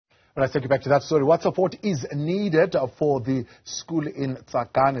Well, let's take you back to that story. What support is needed for the school in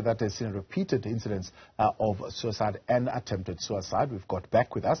Tsakane that has seen repeated incidents of suicide and attempted suicide? We've got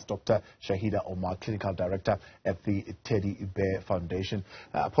back with us Dr. Shaheda Omar, Clinical Director at the Teddy Bear Foundation.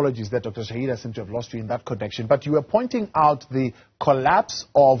 Apologies that Dr. Shaheda seemed to have lost you in that connection, but you were pointing out the collapse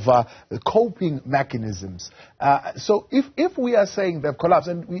of coping mechanisms. So if we are saying they've collapsed,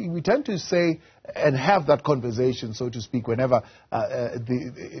 and we tend to say and have that conversation, so to speak, whenever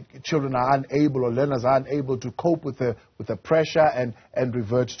the children are unable or learners are unable to cope with the pressure and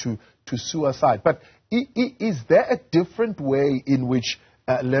revert to suicide. But is there a different way in which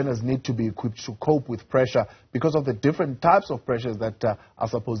learners need to be equipped to cope with pressure because of the different types of pressures that I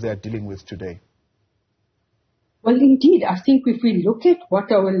suppose they are dealing with today? Well, indeed, I think if we look at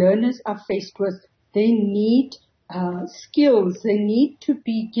what our learners are faced with, they need skills. They need to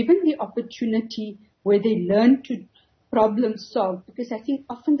be given the opportunity where they learn to problem solve, because I think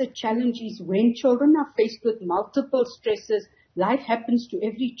often the challenge is when children are faced with multiple stresses. Life happens to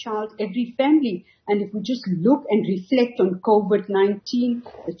every child, every family. And if we just look and reflect on COVID-19,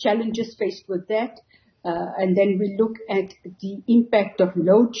 the challenges faced with that, and then we look at the impact of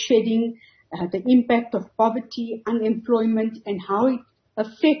load shedding, the impact of poverty, unemployment, and how it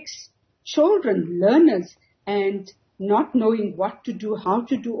affects children, learners, and not knowing what to do, how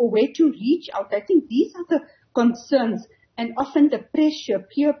to do, or where to reach out. I think these are the concerns, and often the pressure,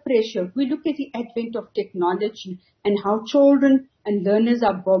 peer pressure. We look at the advent of technology and how children and learners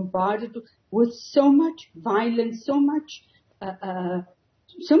are bombarded with so much violence, so many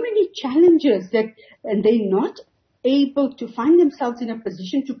challenges and they're not able to find themselves in a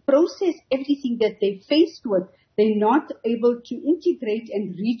position to process everything that they're faced with. They're not able to integrate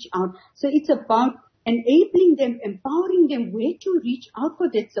and reach out. So it's about enabling them, empowering them where to reach out for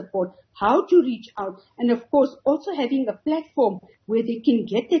that support, how to reach out, and of course also having a platform where they can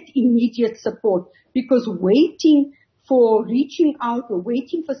get that immediate support, because waiting for reaching out or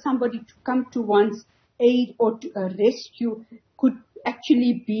waiting for somebody to come to one's aid or to a rescue could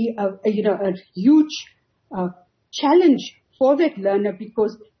actually be a huge challenge for that learner,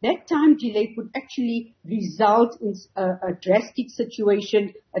 because that time delay could actually result in a drastic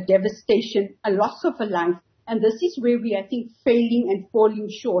situation, a devastation, a loss of a life. And this is where we, I think, failing and falling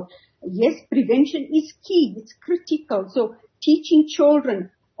short. Yes, prevention is key. It's critical. So teaching children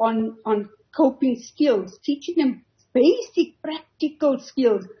on coping skills, teaching them basic practical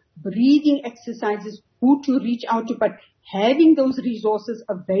skills, breathing exercises, who to reach out to, but having those resources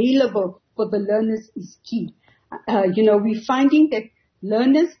available for the learners is key. We're finding that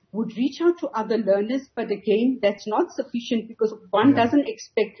learners would reach out to other learners, but again, that's not sufficient, because one doesn't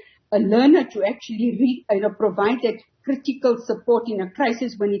expect a learner to actually provide that critical support in a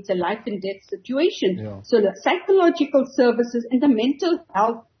crisis when it's a life and death situation. Yeah. So the psychological services and the mental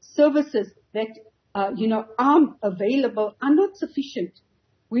health services that are available are not sufficient.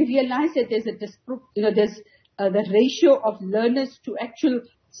 We realize that there's the ratio of learners to actual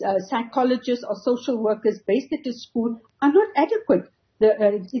psychologists or social workers based at the school are not adequate.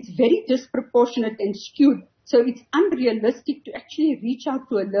 It's very disproportionate and skewed. So it's unrealistic to actually reach out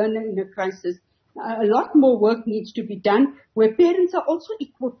to a learner in a crisis. A lot more work needs to be done, where parents are also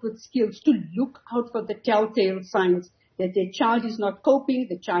equipped with skills to look out for the telltale signs that their child is not coping,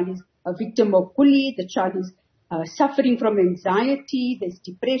 the child is a victim of bullying, the child is suffering from anxiety, there's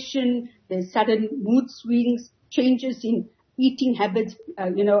depression, there's sudden mood swings, changes in eating habits,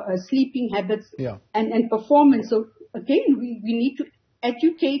 sleeping habits, and performance. So again, we need to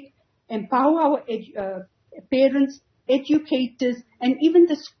educate, empower our parents, educators, and even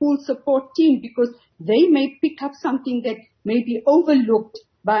the school support team, because they may pick up something that may be overlooked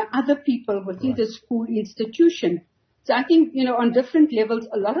by other people within the school institution. So I think, on different levels,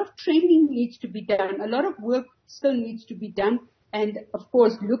 a lot of training needs to be done. A lot of work still needs to be done. And of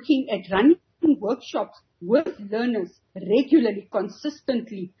course, looking at running workshops with learners regularly,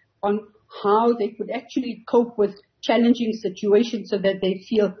 consistently, on how they could actually cope with challenging situations so that they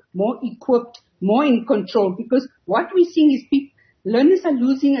feel more equipped, more in control. Because what we're seeing is learners are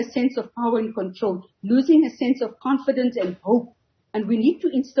losing a sense of power and control, losing a sense of confidence and hope. And we need to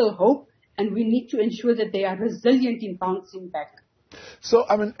instill hope, and we need to ensure that they are resilient in bouncing back. So,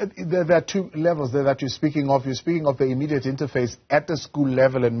 there are two levels there that you're speaking of. You're speaking of the immediate interface at the school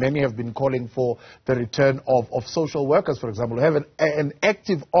level, and many have been calling for the return of social workers, for example, who have an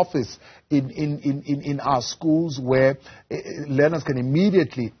active office in our schools where learners can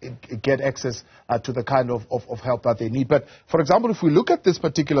immediately get access to the kind of help that they need. But, for example, if we look at this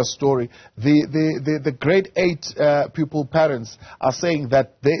particular story, the grade 8 pupil parents are saying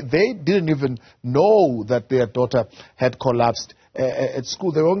that they didn't even know that their daughter had collapsed at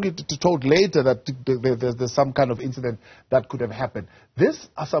school. They were only told later that there's some kind of incident that could have happened. This,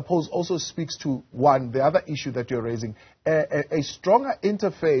 I suppose, also speaks to the other issue that you're raising, a stronger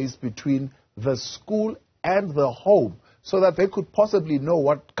interface between the school and the home, so that they could possibly know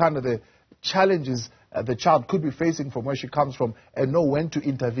what kind of the challenges the child could be facing from where she comes from, and know when to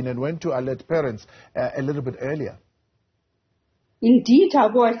intervene and when to alert parents a little bit earlier. Indeed,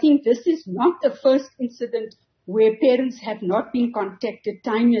 Thabo, I think this is not the first incident where parents have not been contacted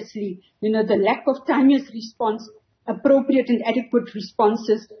timeously. The lack of timeous response, appropriate and adequate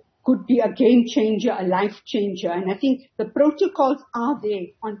responses could be a game changer, a life changer. And I think the protocols are there.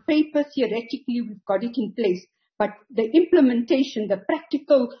 On paper, theoretically, we've got it in place. But the implementation, the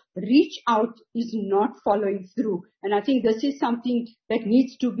practical reach out is not following through. And I think this is something that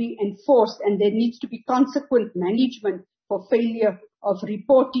needs to be enforced, and there needs to be consequent management for failure of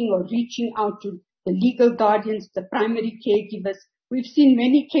reporting or reaching out to the legal guardians, the primary caregivers. We've seen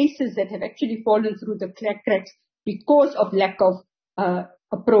many cases that have actually fallen through the cracks because of lack of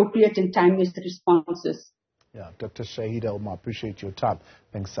appropriate and timeless responses. Yeah, Dr. Shaheda Omar, appreciate your time.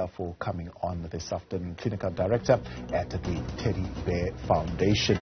 Thanks for coming on this afternoon. Clinical Director at the Teddy Bear Foundation.